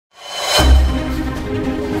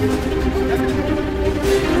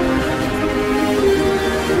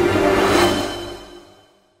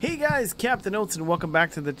guys, Captain Oats, and welcome back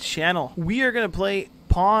to the channel. We are going to play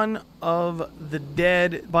Pawn of the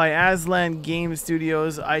Dead by Aslan Game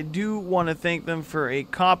Studios. I do want to thank them for a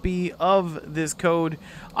copy of this code.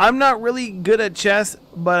 I'm not really good at chess,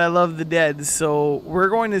 but I love the dead, so we're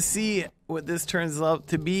going to see what this turns out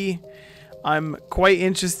to be. I'm quite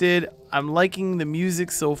interested. I'm liking the music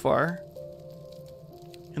so far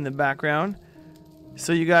in the background.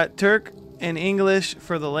 So you got Turk and English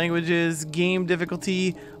for the languages. Game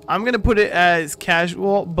difficulty, I'm gonna put it as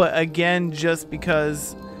casual, but again, just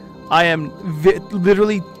because I am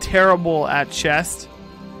literally terrible at chess.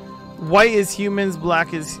 White is humans,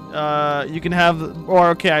 black is you can have, or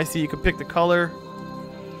okay, I see, you can pick the color.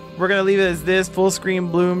 We're gonna leave it as this, full screen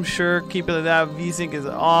bloom, sure, keep it at that. VSync is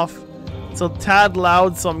off. It's a tad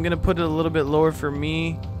loud, so I'm gonna put it a little bit lower for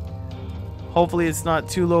me. Hopefully it's not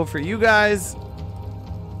too low for you guys.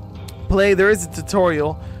 Play, there is a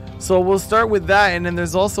tutorial, so we'll start with that, and then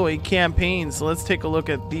there's also a campaign, so let's take a look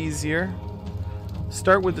at these here.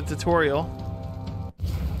 Start with the tutorial.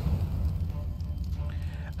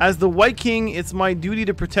 As the White King, it's my duty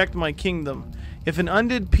to protect my kingdom. If an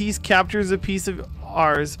undead piece captures a piece of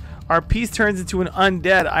ours, our piece turns into an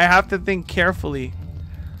undead. I have to think carefully.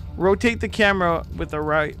 Rotate the camera with the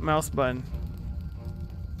right mouse button.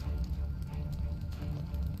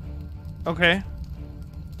 Okay.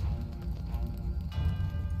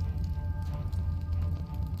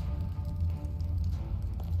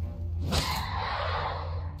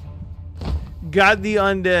 Got the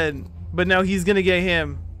undead, but now he's gonna get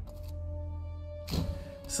him.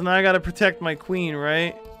 So now I gotta protect my queen,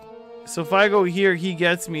 right? So if I go here, he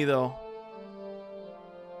gets me though.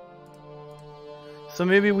 So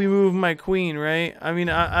maybe we move my queen, right? I mean,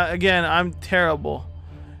 again, I'm terrible.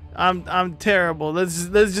 I'm terrible. Let's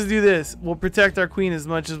just do this. We'll protect our queen as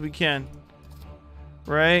much as we can,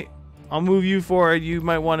 right? I'll move you forward. You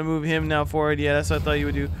might want to move him now forward. Yeah, that's what I thought you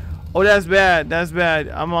would do. Oh, that's bad. That's bad.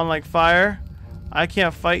 I'm on like fire. I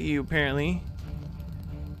can't fight you apparently.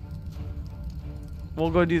 We'll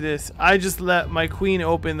go do this. I just let my queen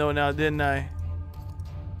open though now, didn't I?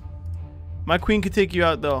 My queen could take you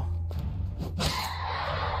out though.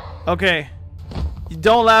 Okay. You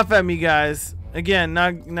don't laugh at me, guys. Again,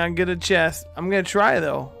 not good at chess. I'm gonna try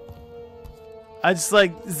though. I just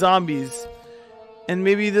like zombies. And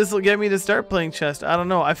maybe this will get me to start playing chess. I don't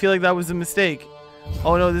know. I feel like that was a mistake.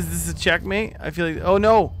 Oh no, this is a checkmate? I feel like, oh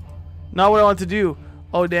no. Not what I want to do.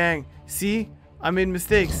 Oh dang. See? I made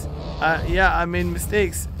mistakes. Yeah, I made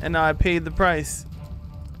mistakes. And now I paid the price.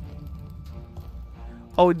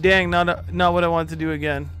 Oh dang, not what I want to do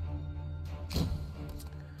again.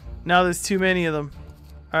 Now there's too many of them.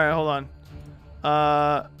 Alright, hold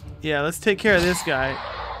on. Yeah, let's take care of this guy.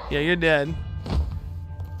 Yeah, you're dead.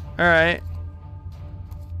 Alright.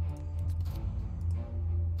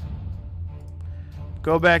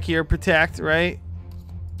 Go back here, protect, right?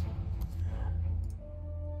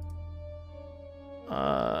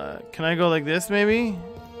 Can I go like this maybe?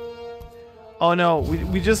 Oh no,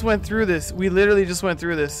 we just went through this. We literally just went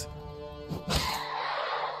through this.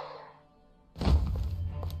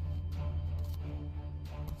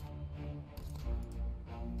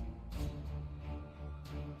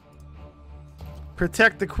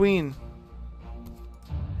 Protect the queen.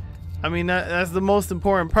 I mean, that's the most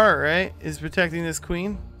important part, right? Is protecting this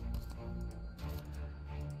queen.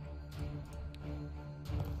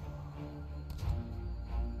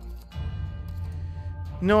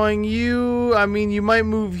 Knowing you, I mean, you might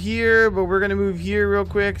move here, but we're gonna move here real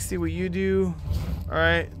quick, see what you do.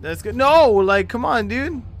 Alright, that's good. No, like, come on,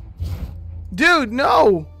 dude. Dude,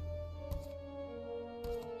 no!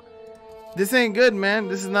 This ain't good, man.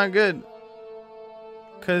 This is not good.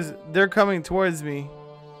 Because they're coming towards me.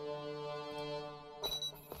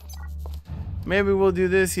 Maybe we'll do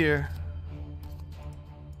this here.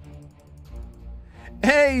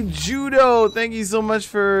 Hey, Judo! Thank you so much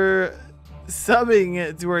for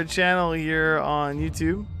subbing to our channel here on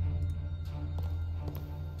YouTube.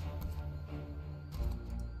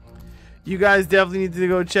 You guys definitely need to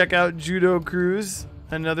go check out Judo Cruise,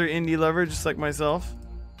 another indie lover just like myself.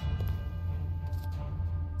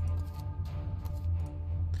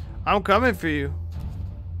 I'm coming for you.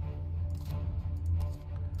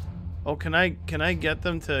 Oh, can I get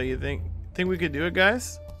them to, you think we could do it,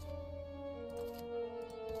 guys?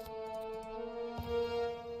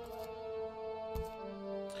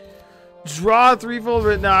 Draw threefold,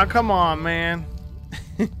 but nah, come on, man.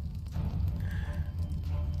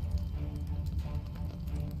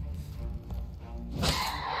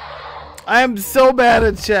 I am so bad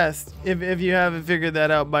at chess, if you haven't figured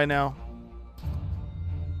that out by now.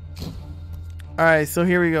 Alright, so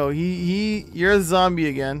here we go. You're a zombie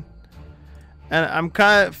again. And I'm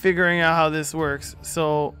kind of figuring out how this works.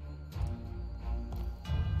 So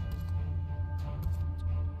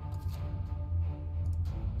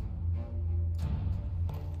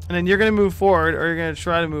and then you're gonna move forward, or you're gonna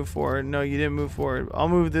try to move forward. No, you didn't move forward. I'll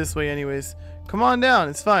move this way anyways. Come on down,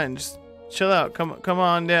 it's fine. Just chill out. Come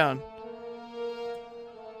on down.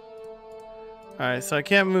 Alright, so I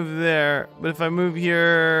can't move there, but if I move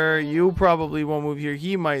here, you probably won't move here.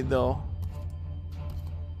 He might though.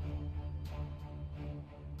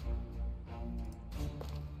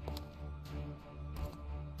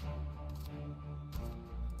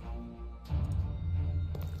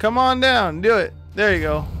 Come on down, do it. There you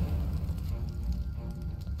go.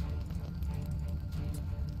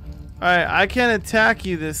 Alright, I can't attack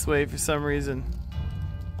you this way for some reason.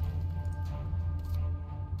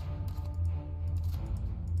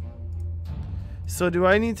 So do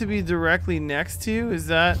I need to be directly next to you? Is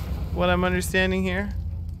that what I'm understanding here?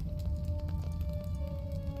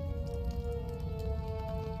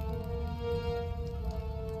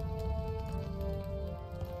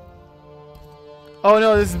 Oh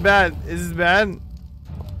no, this is bad. Is this bad?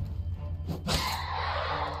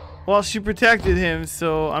 Well, she protected him,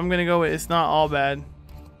 so I'm gonna go with it's not all bad.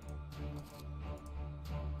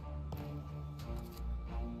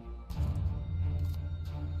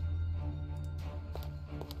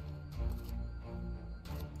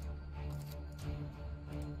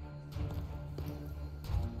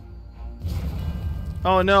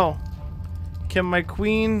 Oh no. Can my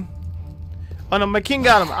queen... Oh no, my king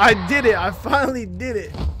got him. I did it. I finally did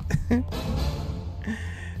it.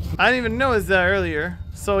 I didn't even notice that earlier.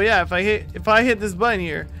 So yeah, if I hit this button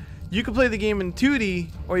here, you can play the game in 2D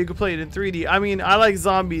or you can play it in 3D. I mean, I like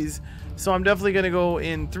zombies, so I'm definitely gonna go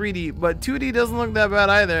in 3D, but 2D doesn't look that bad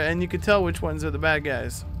either, and you can tell which ones are the bad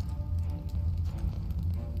guys.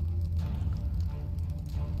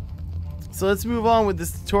 So let's move on with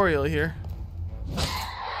this tutorial here.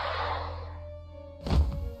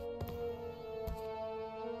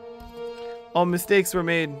 Oh, mistakes were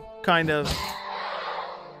made, kind of.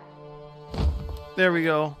 There we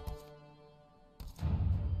go.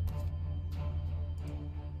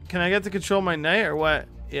 Can I get to control my knight or what?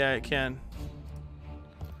 Yeah, I can.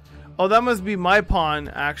 Oh, that must be my pawn,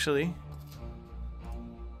 actually.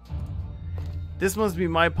 This must be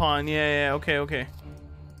my pawn. Yeah, okay, okay.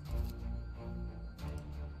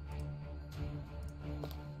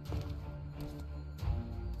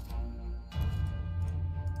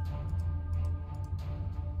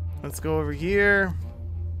 Let's go over here.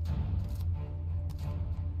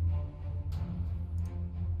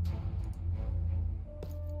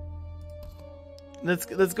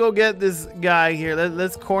 Let's go get this guy here.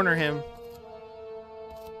 Let's corner him.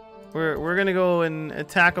 We're gonna go and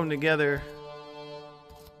attack him together.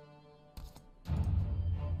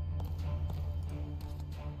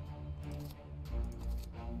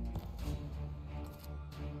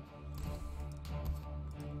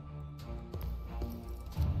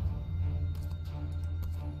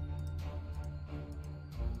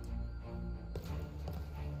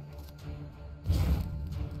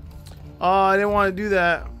 Oh, I didn't want to do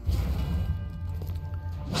that.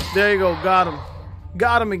 There you go. Got him.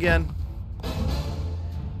 Got him again.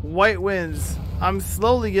 White wins. I'm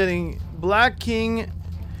slowly getting... Black King.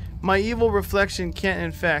 My evil reflection can't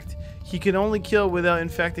infect. He can only kill without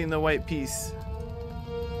infecting the white piece.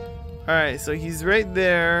 Alright, so he's right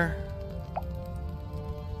there.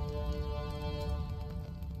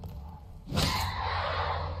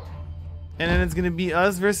 And then it's going to be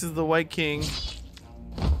us versus the White King.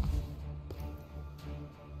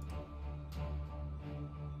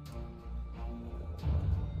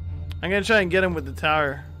 I'm gonna try and get him with the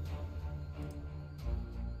tower.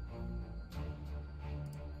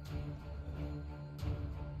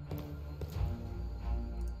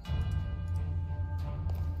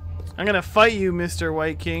 I'm gonna fight you, Mr.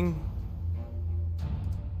 White King.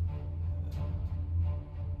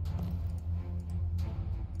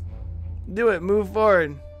 Do it, move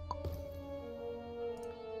forward.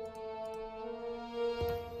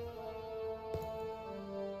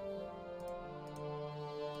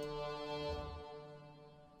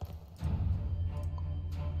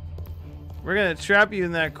 We're gonna trap you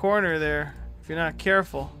in that corner there if you're not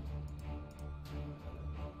careful.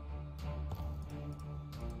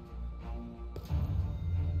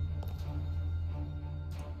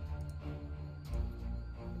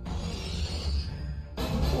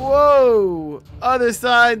 Whoa! Other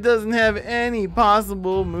side doesn't have any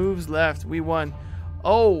possible moves left. We won.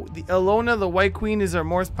 Oh, the Alona, the White Queen, is our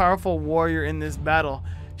most powerful warrior in this battle.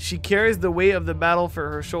 She carries the weight of the battle for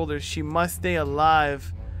her shoulders. She must stay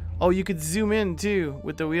alive. Oh, you could zoom in too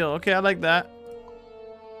with the wheel. Okay, I like that.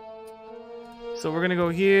 So we're gonna go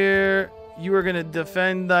here. You are gonna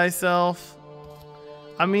defend thyself.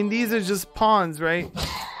 I mean, these are just pawns, right?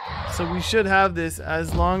 So we should have this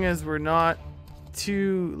as long as we're not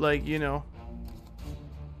too, like, you know.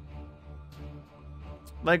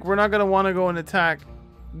 Like, we're not gonna want to go and attack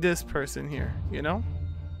this person here, you know?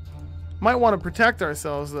 Might want to protect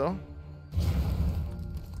ourselves, though.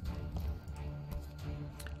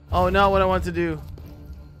 Oh, not what I want to do.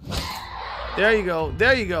 There you go.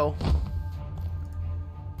 There you go.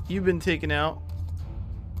 You've been taken out.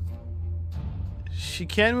 She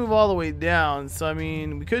can move all the way down, so I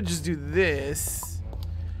mean, we could just do this.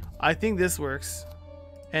 I think this works.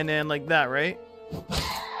 And then like that, right?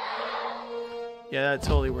 Yeah, that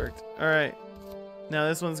totally worked. Alright. Now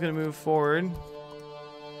this one's gonna move forward.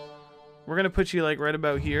 We're gonna put you like right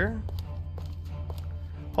about here.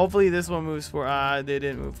 Hopefully this one moves forward. Ah, they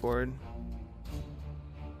didn't move forward.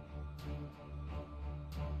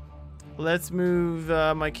 Let's move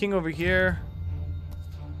my king over here.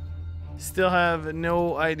 Still have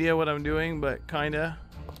no idea what I'm doing, but kinda.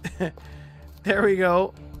 There we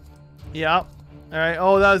go. Yep. Alright.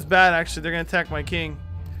 Oh, that was bad actually. They're gonna attack my king.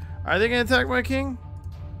 Are they gonna attack my king?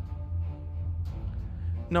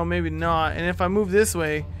 No, maybe not. And if I move this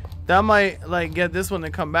way, that might like get this one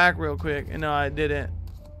to come back real quick. And no, I didn't.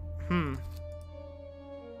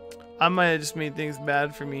 I might have just made things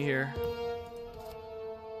bad for me here.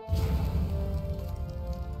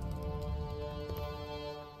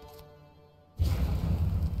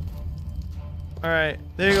 Alright,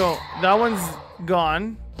 there you go. That one's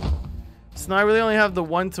gone. So now I really only have the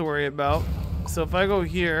one to worry about. So if I go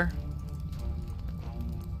here.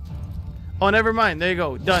 Oh, never mind. There you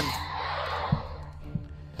go. Done.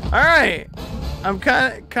 Alright. I'm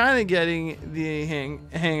kind of getting the hang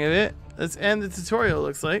of it. Let's end the tutorial,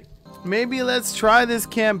 looks like. Maybe let's try this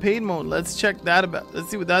campaign mode. Let's check that about. Let's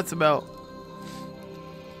see what that's about.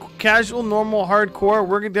 Casual, normal, hardcore.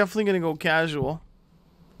 We're definitely going to go casual.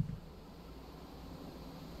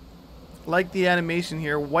 Like the animation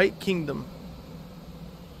here. White Kingdom.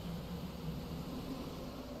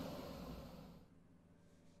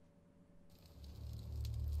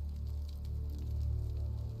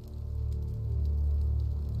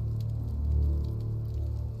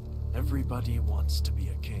 Everybody wants to be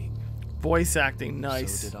a king. Voice acting,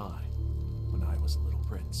 nice. So did I, when I was a little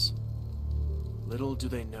prince. Little do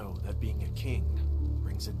they know that being a king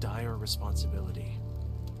brings a dire responsibility.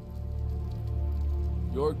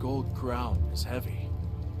 Your gold crown is heavy.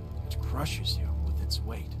 It crushes you with its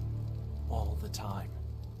weight, all the time.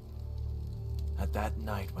 At that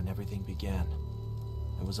night when everything began,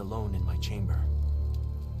 I was alone in my chamber,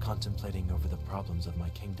 contemplating over the problems of my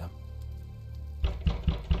kingdom.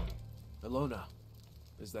 Ilona,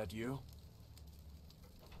 is that you?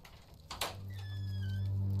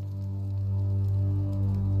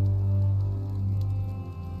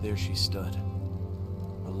 There she stood,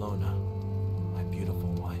 Ilona, my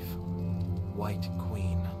beautiful wife, White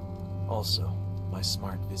Queen, also my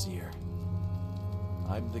smart vizier.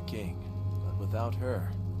 I'm the king, but without her,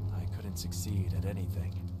 I couldn't succeed at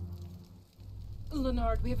anything.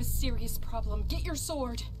 Leonard, we have a serious problem. Get your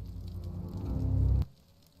sword.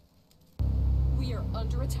 We are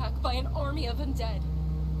under attack by an army of undead.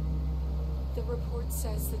 The report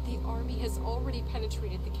says that the army has already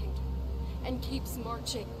penetrated the kingdom and keeps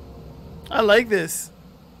marching. I like this.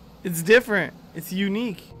 It's different. It's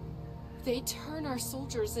unique. They turn our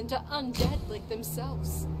soldiers into undead like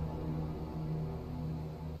themselves.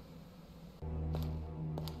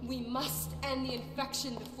 We must end the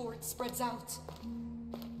infection before it spreads out.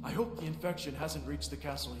 I hope the infection hasn't reached the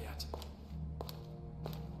castle yet.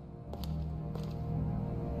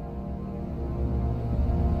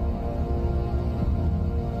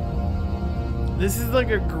 This is like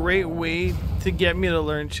a great way to get me to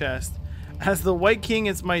learn chest. As the White King,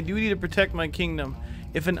 it's my duty to protect my kingdom.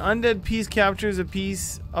 If an undead piece captures a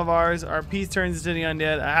piece of ours, our piece turns into the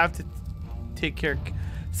undead. I have to take care.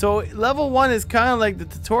 So level 1 is kind of like the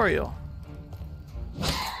tutorial.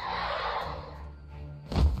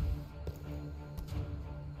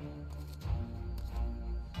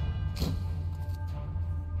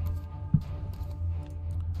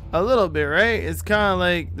 A little bit, right? It's kind of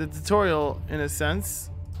like the tutorial in a sense.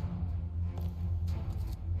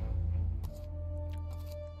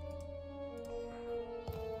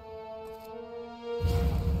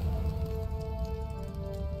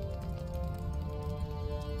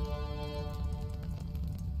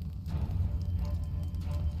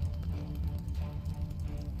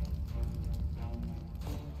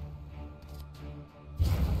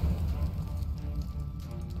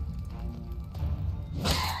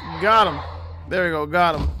 Got him. There we go.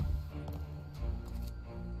 Got him.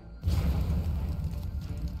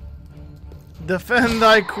 Defend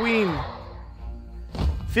thy queen.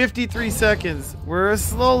 53 seconds. We're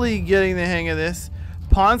slowly getting the hang of this.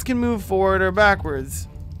 Pawns can move forward or backwards.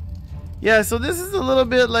 Yeah, so this is a little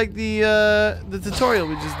bit like the tutorial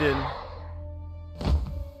we just did.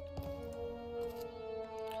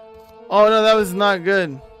 Oh no, that was not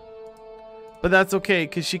good. But that's okay,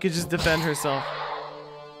 because she could just defend herself.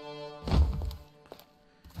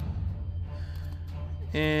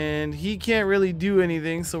 And he can't really do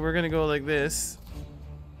anything, so we're going to go like this.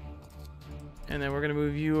 And then we're going to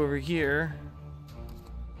move you over here.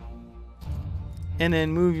 And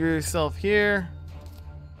then move yourself here.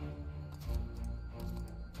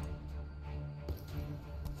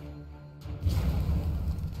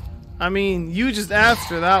 I mean, you just asked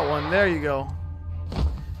for that one. There you go.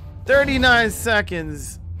 39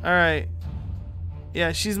 seconds. Alright.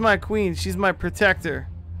 Yeah, she's my queen. She's my protector.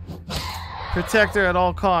 Protect her at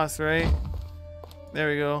all costs, right? There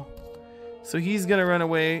we go. So he's gonna run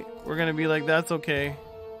away. We're gonna be like, that's okay.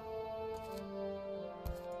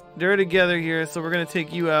 They're together here, so we're gonna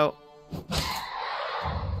take you out.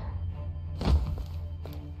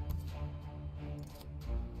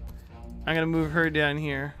 I'm gonna move her down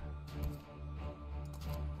here.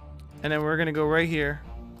 And then we're gonna go right here.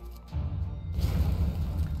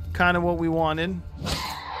 Kind of what we wanted.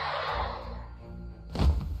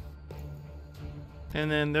 And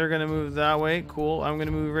then they're gonna move that way. Cool. I'm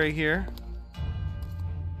gonna move right here.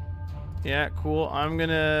 Yeah, cool. I'm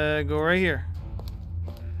gonna go right here.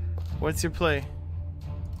 What's your play?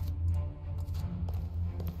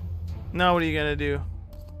 Now what are you gonna do?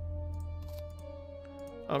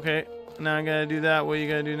 Okay. Now I'm gonna do that. What are you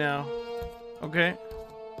gonna do now? Okay.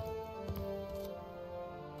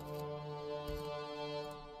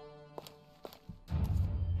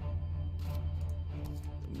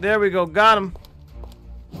 There we go. Got him.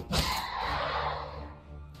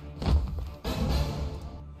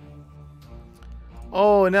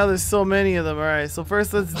 Oh, now there's so many of them. Alright, so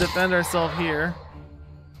first let's defend ourselves here.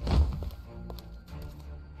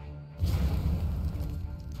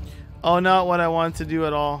 Oh, not what I want to do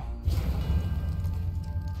at all.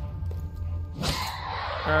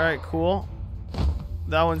 Alright, cool.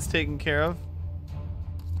 That one's taken care of.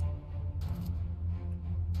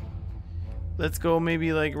 Let's go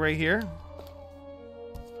maybe like right here.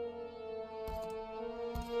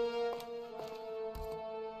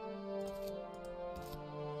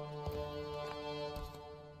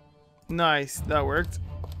 Nice, that worked.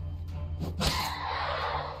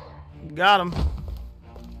 Got him.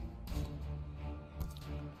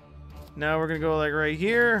 Now we're gonna go like right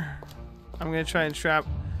here. I'm gonna try and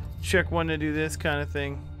check one to do this kind of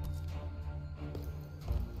thing.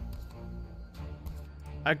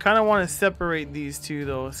 I kind of want to separate these two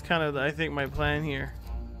though. It's kind of, I think, my plan here.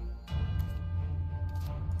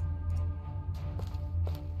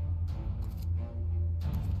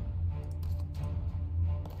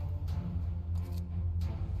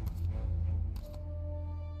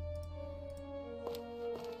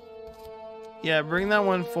 Yeah, bring that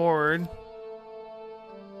one forward.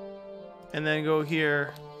 And then go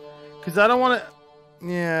here. Because I don't want to...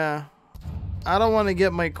 Yeah. I don't want to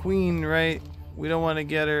get my queen, right? We don't want to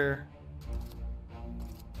get her.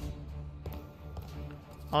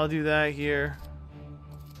 I'll do that here.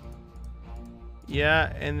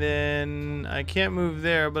 Yeah, and then I can't move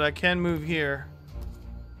there, but I can move here.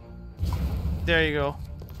 There you go.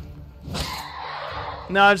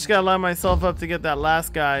 Now I just gotta line myself up to get that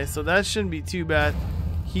last guy, so that shouldn't be too bad.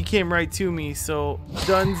 He came right to me, so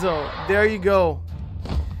dunzo. There you go.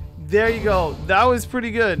 There you go. That was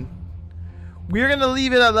pretty good. We're gonna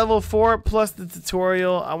leave it at level 4 plus the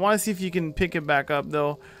tutorial. I want to see if you can pick it back up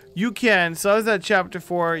though. You can. So I was at chapter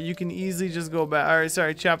 4. You can easily just go back. Alright,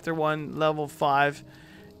 sorry, chapter 1, level 5.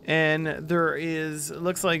 And there is, it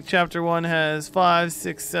looks like chapter 1 has 5,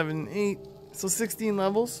 6, 7, 8. So 16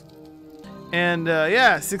 levels. And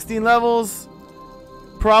yeah, 16 levels.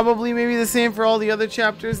 Probably maybe the same for all the other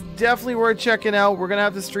chapters. Definitely worth checking out. We're gonna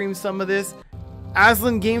have to stream some of this.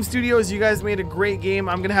 Aslan Game Studios, you guys made a great game.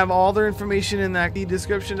 I'm gonna have all their information in that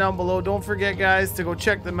description down below. Don't forget, guys, to go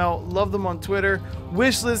check them out. Love them on Twitter.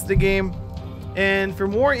 Wishlist the game. And for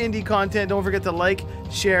more indie content, don't forget to like,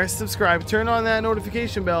 share, subscribe, turn on that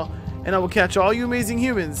notification bell, and I will catch all you amazing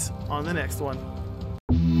humans on the next one.